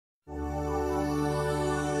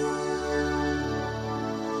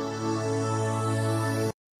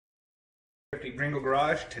the Gringo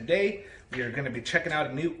Garage. Today we are going to be checking out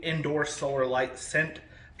a new indoor solar light sent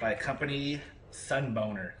by a company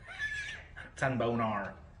SunBonar.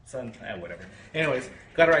 Whatever. Anyways,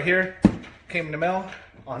 got it right here. Came in the mail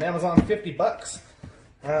on Amazon, 50 bucks.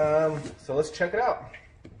 So let's check it out.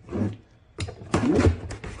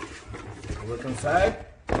 Look inside,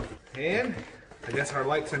 and I guess our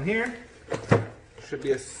light's in here. Should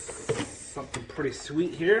be something pretty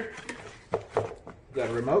sweet here. We got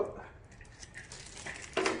a remote.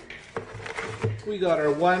 We got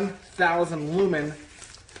our 1000 lumen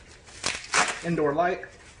indoor light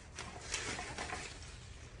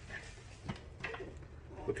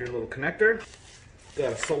with your little connector.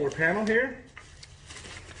 Got a solar panel here.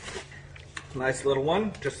 Nice little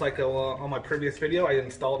one, just like on my previous video. I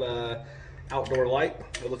installed a outdoor light.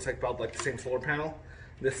 It looks like about like the same solar panel.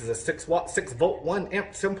 This is a 6 watt, 6 volt, 1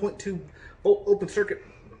 amp, 7.2 volt open circuit,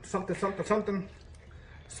 something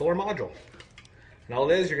solar module. And all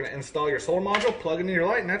it is, you're going to install your solar module, plug it in your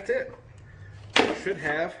light, and that's it. You should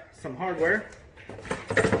have some hardware,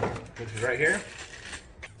 which is right here.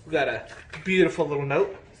 We got a beautiful little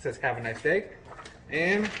note. It says "Have a nice day,"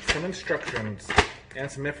 and some instructions and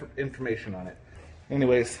some information on it.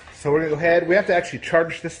 Anyways, so we're going to go ahead. We have to actually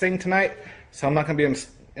charge this thing tonight, so I'm not going to be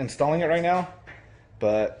installing it right now.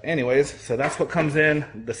 But anyways, so that's what comes in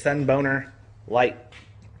the SunBonar light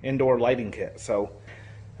indoor lighting kit. So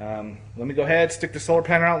let me go ahead, stick the solar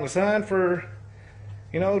panel out in the sun for,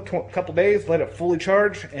 a couple days, let it fully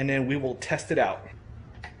charge, and then we will test it out.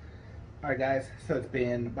 Alright guys, so it's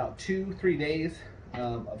been about 2-3 days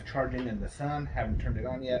of charging in the sun. Haven't turned it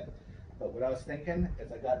on yet. But what I was thinking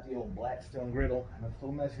is I got the old Blackstone griddle, and it's a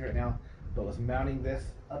little messy right now, but was mounting this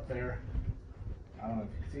up there. I don't know if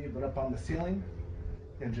you see it, but up on the ceiling,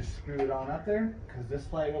 and just screw it on up there, because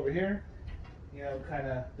this light over here, kind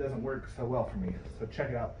of doesn't work so well for me. So check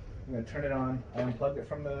it out. I'm going to turn it on. I unplugged it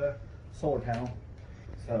from the solar panel,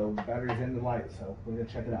 so the battery's in the light, so we're going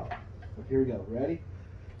to check it out. So here we go. Ready?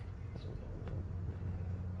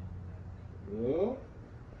 Oh,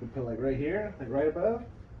 we put like right here, like right above.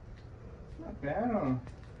 Not bad, huh?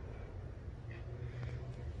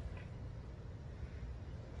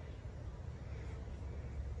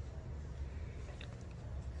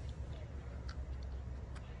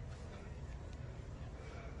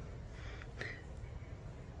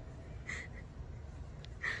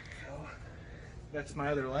 That's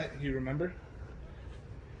my other light, you remember?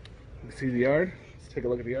 You see the yard? Let's take a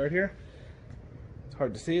look at the yard here. It's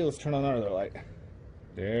hard to see, let's turn on our other light.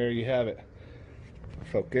 There you have it.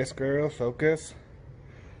 Focus, girl, focus.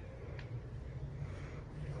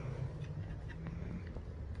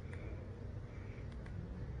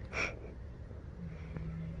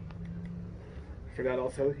 Forgot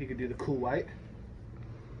also, you could do the cool white.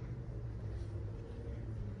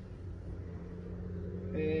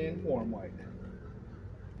 And warm white.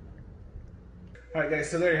 Alright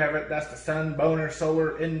guys, so there you have it. That's the SunBonar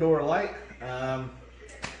solar indoor light. Let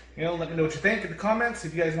me know what you think in the comments.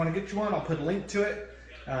 If you guys want to get you one, I'll put a link to it.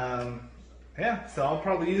 Yeah, so I'll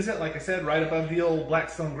probably use it, like I said, right above the old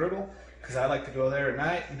Blackstone griddle, because I like to go there at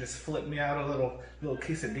night and just flip me out a little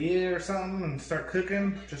quesadilla or something and start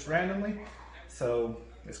cooking just randomly. So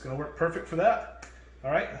it's going to work perfect for that.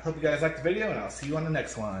 Alright, I hope you guys liked the video, and I'll see you on the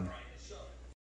next one.